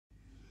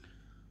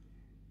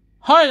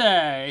Hi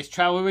there, it's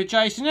Travel with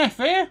Jason F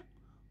here.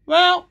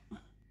 Well,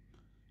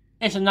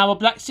 it's another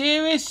Black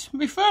Series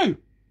review.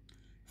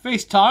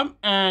 This time,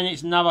 and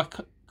it's another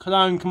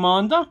Clone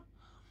Commander.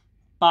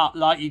 But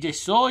like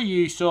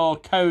you saw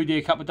Cody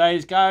a couple of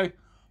days ago.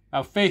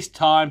 Well, this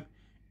time,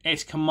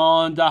 it's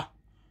Commander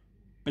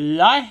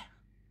Bly.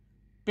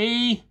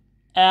 B-L-Y.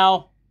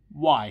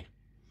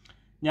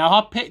 Now,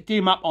 I picked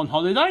him up on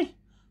holiday.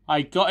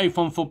 I got him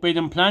from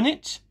Forbidden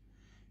Planet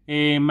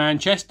in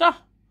Manchester.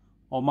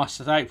 Or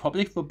must I say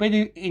properly,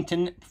 Forbidden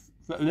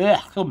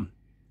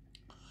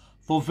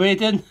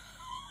Forbidden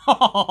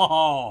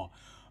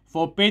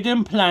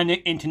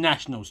Planet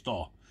International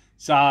Store.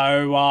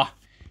 So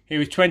it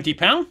was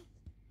 £20,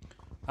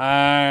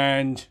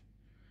 and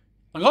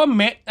I gotta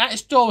admit that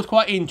store was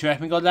quite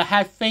interesting because they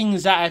had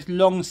things that had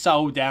long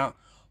sold out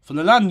from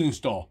the London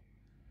store,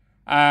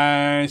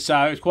 and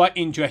so it was quite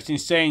interesting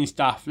seeing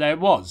stuff there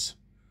was.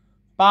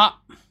 But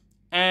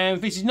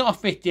this is not a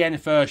 50th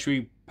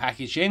anniversary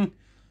packaging.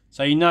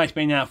 So you know it's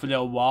been out for a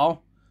little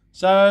while.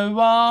 So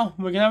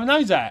we're going to have a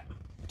nose at it.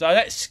 So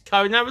let's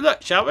go and have a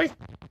look, shall we?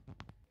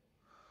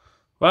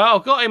 Well,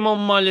 I've got him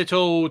on my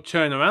little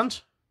turnaround.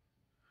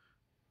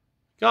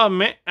 Gotta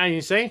admit, as you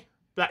can see,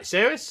 Black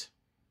Series.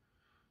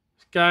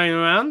 It's going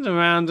around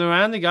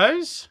he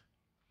goes.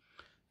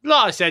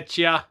 Like I said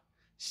to you,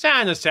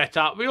 standard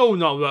setup. We all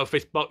know what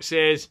this box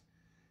is.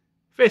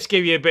 This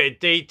gives you a bit of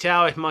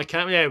detail. If my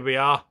camera, there we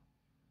are.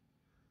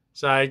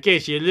 So it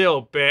gives you a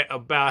little bit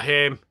about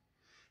him.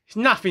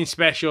 There's nothing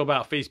special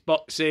about these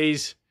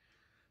boxes.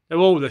 They're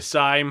all the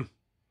same.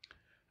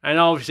 And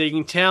obviously you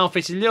can tell if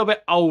it's a little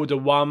bit older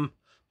one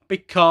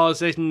because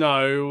there's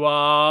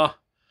no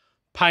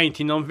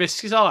painting on this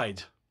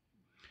side.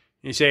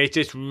 You see, it's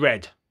just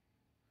red.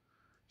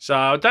 So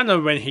I don't know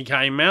when he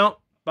came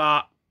out,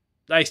 but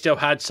they still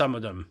had some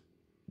of them.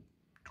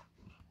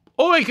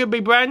 Or it could be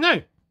brand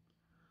new.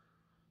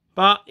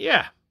 But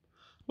yeah,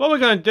 what we're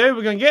going to do,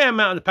 we're going to get him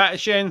out of the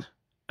packaging.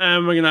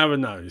 And we're going to have a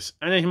nose.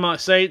 And as you might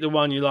see, the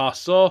one you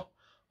last saw,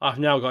 I've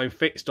now got him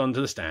fixed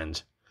onto the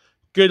stand.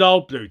 Good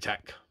old Blu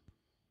Tack.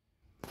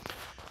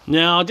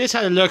 Now, I just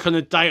had a look on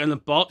the date on the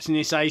box, and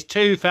it says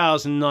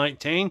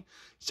 2019.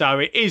 So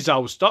it is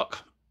old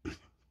stock.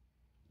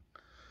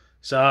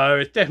 So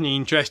it's definitely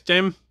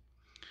interesting.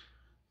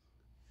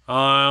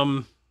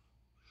 Not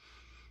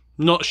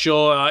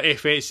sure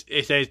if there's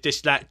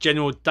just that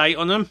general date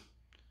on them.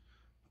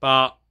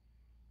 But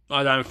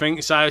I don't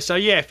think so. So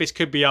yeah, this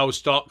could be old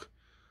stock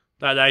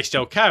that they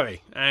still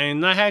carry.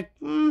 And they had,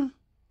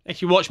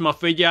 if you watch my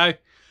video,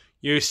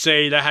 you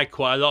see they had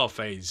quite a lot of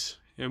these.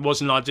 It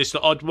wasn't like just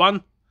the odd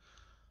one.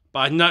 But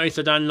I noticed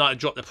they don't like to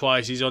drop the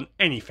prices on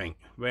anything,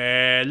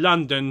 where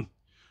London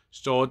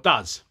store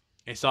does.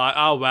 It's like,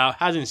 oh well,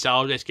 hasn't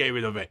sold, let's get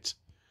rid of it.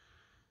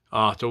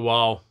 After a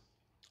while,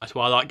 that's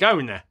why I like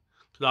going there,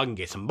 because I can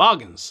get some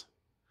bargains.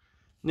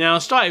 Now,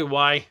 straight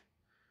away,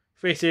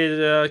 this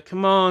is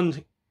Commander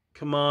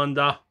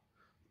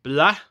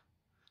Bly.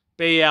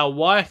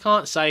 B-L-Y, I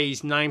can't say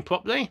his name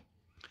properly.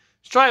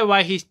 Straight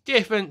away, he's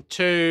different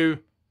to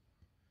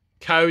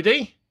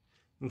Cody,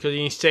 because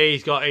you can see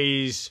he's got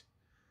his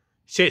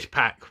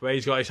 6-pack where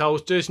he's got his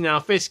holsters. Now,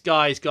 this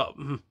guy's got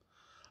a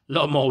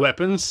lot more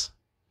weapons.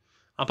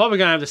 I'm probably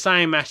going to have the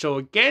same Mashal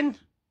again.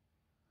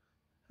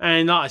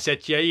 And like I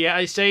said to you, yeah,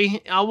 I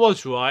see, I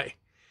was right.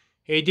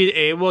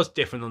 It was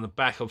different on the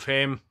back of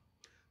him.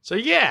 So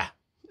yeah,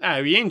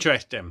 that'll be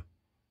interesting.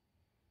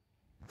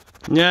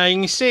 Now you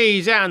can see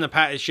he's out in the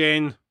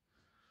packaging,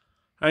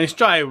 and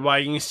straight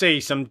away you can see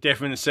some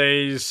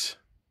differences.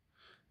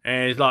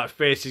 And it's like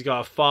this, he's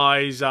got a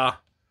visor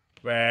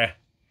where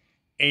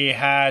he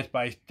has,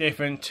 but it's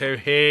different to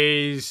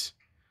his.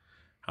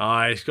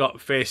 He's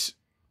got this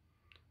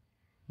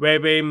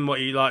webbing,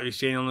 what you like to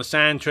see on the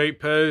Sand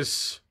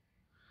Troopers.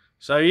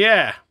 So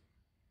yeah,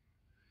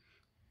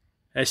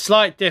 there's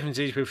slight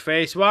differences with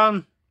this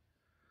one.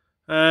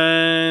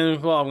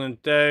 And what I'm going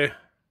to do,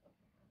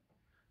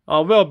 I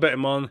will put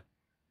him on.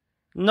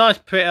 Nice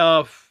bit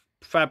of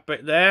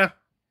fabric there.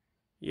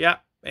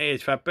 Yep, it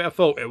is fabric. I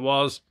thought it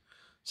was.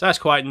 So that's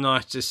quite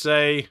nice to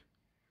see.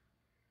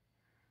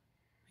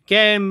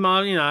 Again,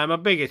 my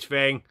biggest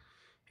thing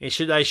is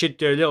they should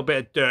do a little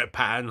bit of dirt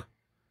pattern.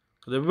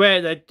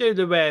 They do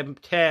the wear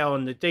and tear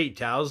on the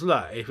details.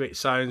 Look, if it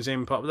sews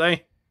in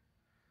properly.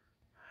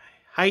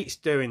 Hates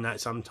doing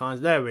that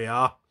sometimes. There we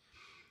are.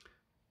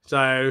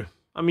 So,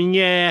 I mean,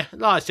 yeah,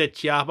 like I said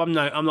to you, I'm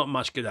not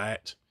much good at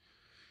it.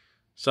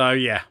 So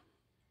yeah.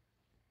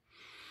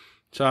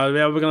 So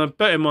yeah, we're going to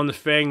put him on the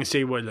thing and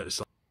see what it looks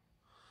like.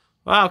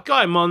 Well, I've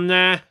got him on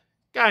there.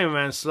 Going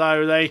around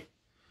slowly.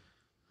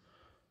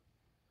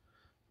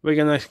 We're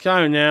going to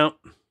go now.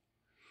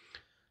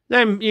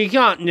 Then you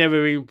can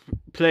never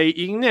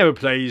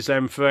please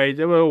them three.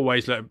 They will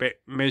always look a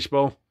bit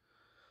miserable.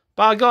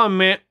 But I got to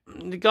admit,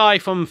 the guy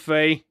from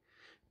 3,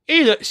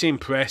 he looks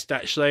impressed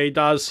actually, he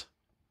does.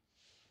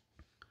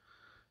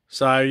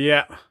 So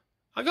yeah.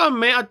 I got to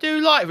admit, I do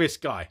like this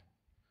guy.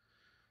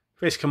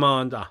 This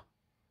commander.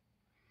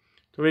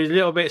 There is a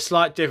little bit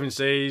slight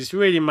differences,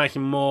 really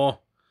making more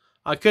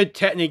I could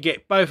technically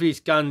get both of these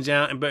guns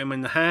out and put them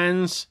in the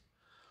hands.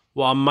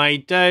 What I may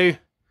do.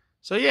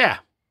 So yeah.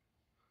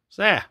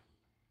 So there.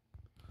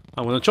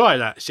 I'm going to try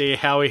that. See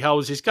how he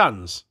holds his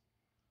guns.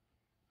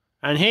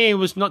 And he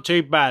was not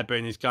too bad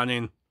putting his gun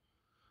in.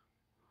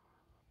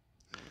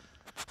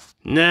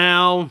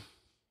 Now,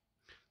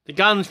 the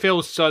gun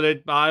feels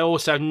solid, but I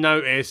also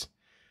noticed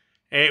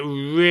it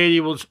really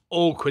was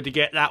awkward to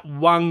get that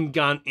one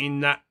gun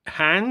in that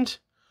hand.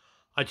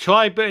 I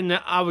tried putting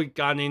the other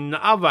gun in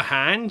the other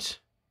hand.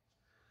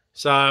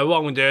 So what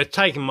I'm going to do is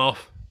take them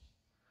off.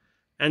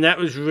 And that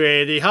was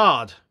really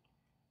hard.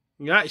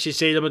 You can actually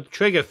see the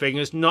trigger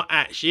finger's not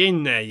actually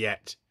in there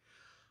yet.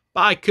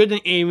 But I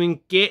couldn't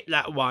even get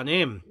that one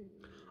in.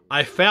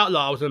 I felt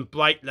like I was going to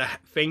break the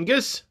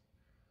fingers.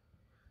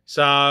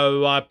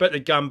 So I put the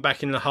gun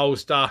back in the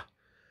holster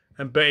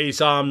and put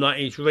his arm like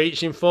he's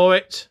reaching for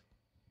it.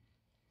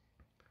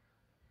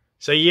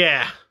 So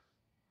yeah.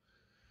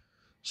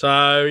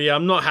 So yeah,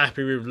 I'm not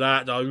happy with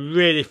that. I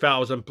really felt I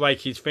was going to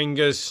break his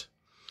fingers.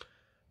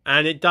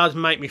 And it does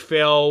make me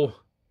feel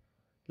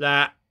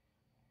that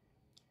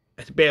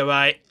it's a bit of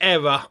an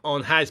error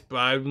on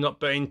Hasbro not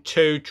putting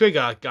 2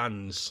 trigger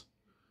guns.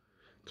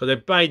 Because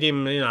they've made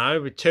him, you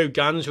know, with 2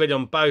 guns ready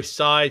on both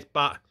sides,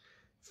 but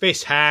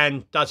this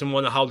hand doesn't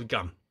want to hold a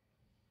gun.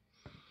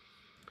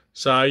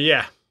 So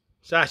yeah,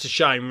 so that's a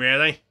shame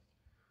really.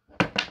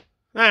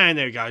 And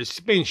there we go, it's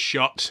been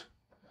shot.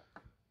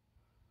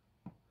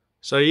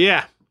 So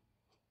yeah,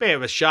 bit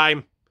of a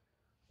shame,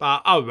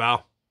 but oh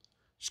well.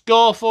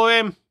 Score for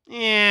him?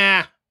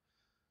 Yeah.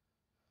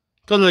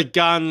 Because of the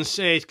guns,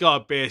 it's got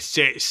to be a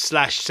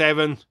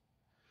 6/7.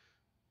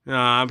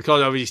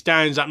 Because obviously he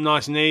stands up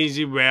nice and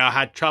easy, where I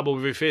had trouble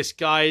with this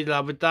guy the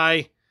other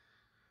day.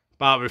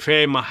 But with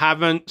him, I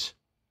haven't.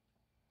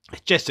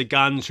 It's just the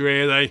guns,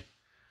 really.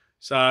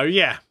 So,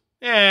 yeah.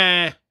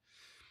 Yeah.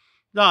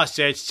 Like I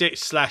said,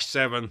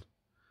 6/7.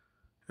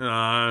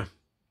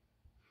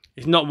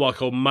 It's not what I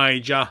call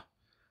major.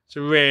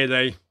 So,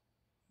 really,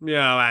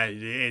 yeah,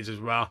 it is as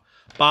well.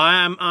 But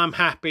I'm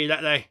happy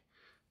that they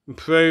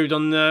improved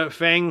on the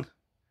thing.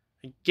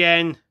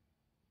 Again,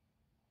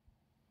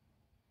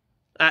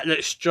 that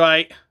looks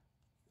straight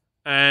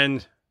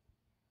and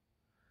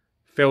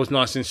feels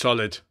nice and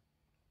solid.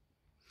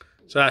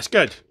 So that's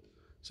good.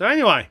 So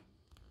anyway,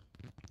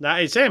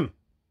 that is him.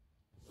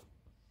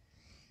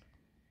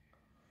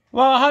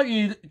 Well, I hope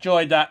you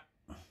enjoyed that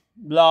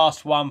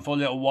last one for a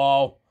little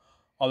while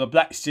of the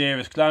Black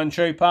Series Clone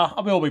Trooper.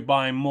 I will be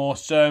buying more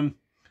soon,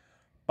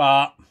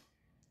 but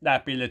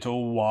that'd be a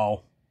little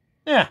while.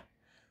 Yeah,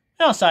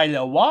 I'll say a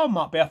little while.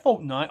 Might be a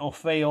fortnight or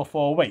 3 or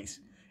 4 weeks.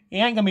 It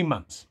ain't gonna be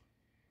months.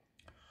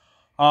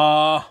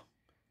 So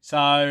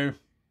I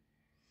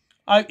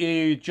hope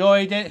you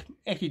enjoyed it.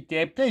 If you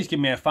did, please give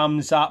me a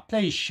thumbs up.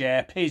 Please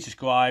share. Please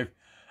subscribe.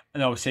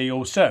 And I'll see you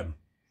all soon.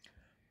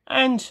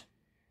 And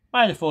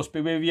may the force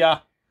be with you.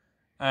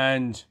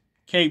 And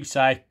keep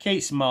safe.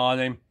 Keep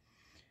smiling.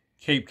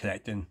 Keep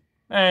collecting.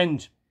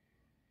 And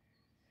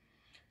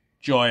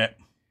enjoy it.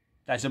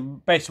 That's the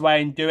best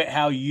way and do it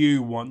how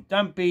you want.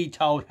 Don't be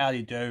told how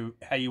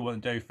you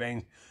want to do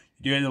things.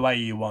 You do it the way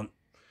you want.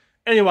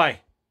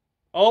 Anyway,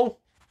 I'll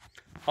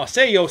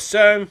see you all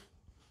soon.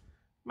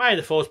 May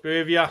the force be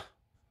with you.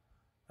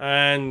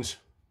 And,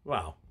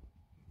 well,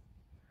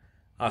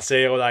 I'll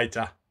see you all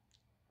later.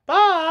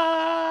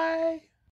 Bye!